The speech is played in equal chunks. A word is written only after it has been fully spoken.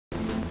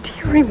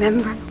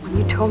remember when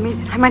you told me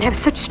that I might have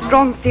such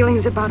strong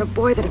feelings about a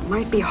boy that it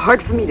might be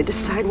hard for me to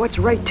decide what's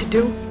right to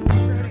do?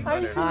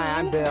 Hi,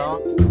 I'm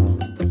Bill.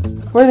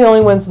 We're the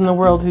only ones in the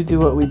world who do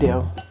what we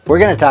do. We're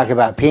going to talk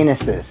about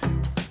penises.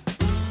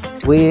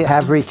 We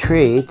have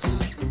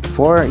retreats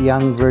for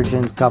young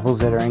virgin couples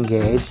that are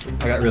engaged.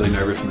 I got really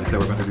nervous when they said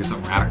we're about to do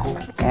something radical.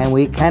 And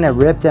we kind of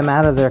rip them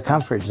out of their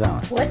comfort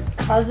zone. What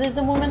causes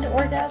a woman to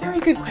orgasm?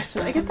 Very good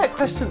question. I get that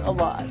question a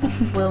lot.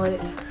 Will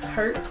it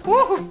hurt?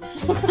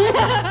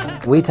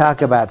 We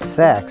talk about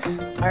sex.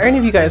 Are any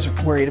of you guys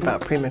worried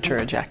about premature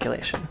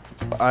ejaculation?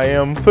 I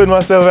am putting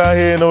myself out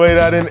here in a way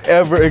that I didn't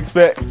ever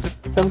expect.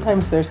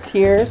 Sometimes there's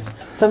tears,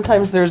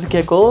 sometimes there's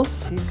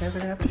giggles. These guys are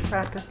gonna have to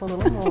practice a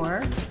little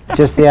more.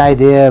 Just the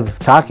idea of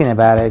talking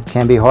about it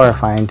can be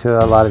horrifying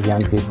to a lot of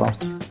young people.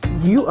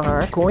 You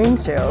are going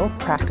to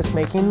practice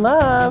making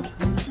love.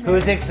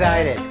 Who's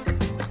excited?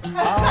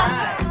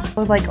 I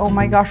was like, oh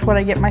my gosh, what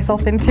I get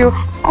myself into.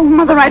 Oh,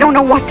 Mother, I don't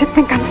know what to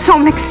think. I'm so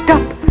mixed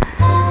up.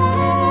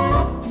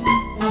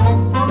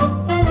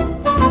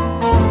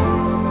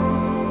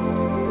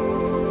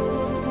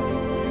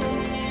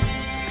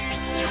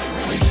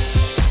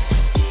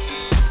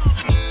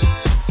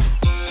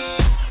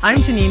 I'm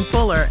Janine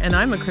Fuller, and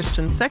I'm a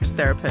Christian sex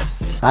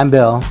therapist. I'm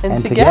Bill,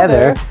 And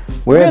together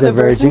we're the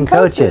Virgin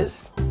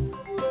Coaches.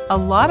 A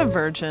lot of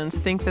virgins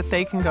think that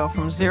they can go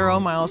from 0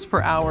 miles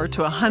per hour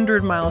to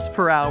 100 miles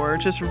per hour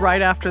just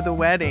right after the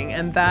wedding,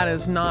 and that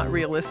is not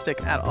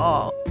realistic at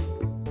all.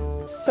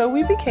 So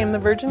we became the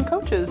Virgin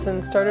Coaches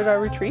and started our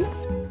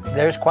retreats.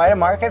 There's quite a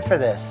market for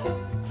this.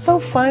 It's so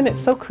fun,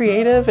 it's so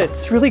creative,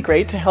 it's really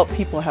great to help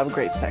people have a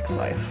great sex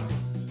life.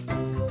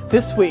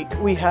 This week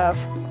we have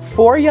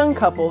 4 young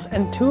couples,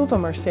 and 2 of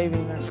them are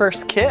saving their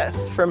first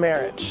kiss for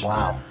marriage.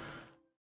 Wow.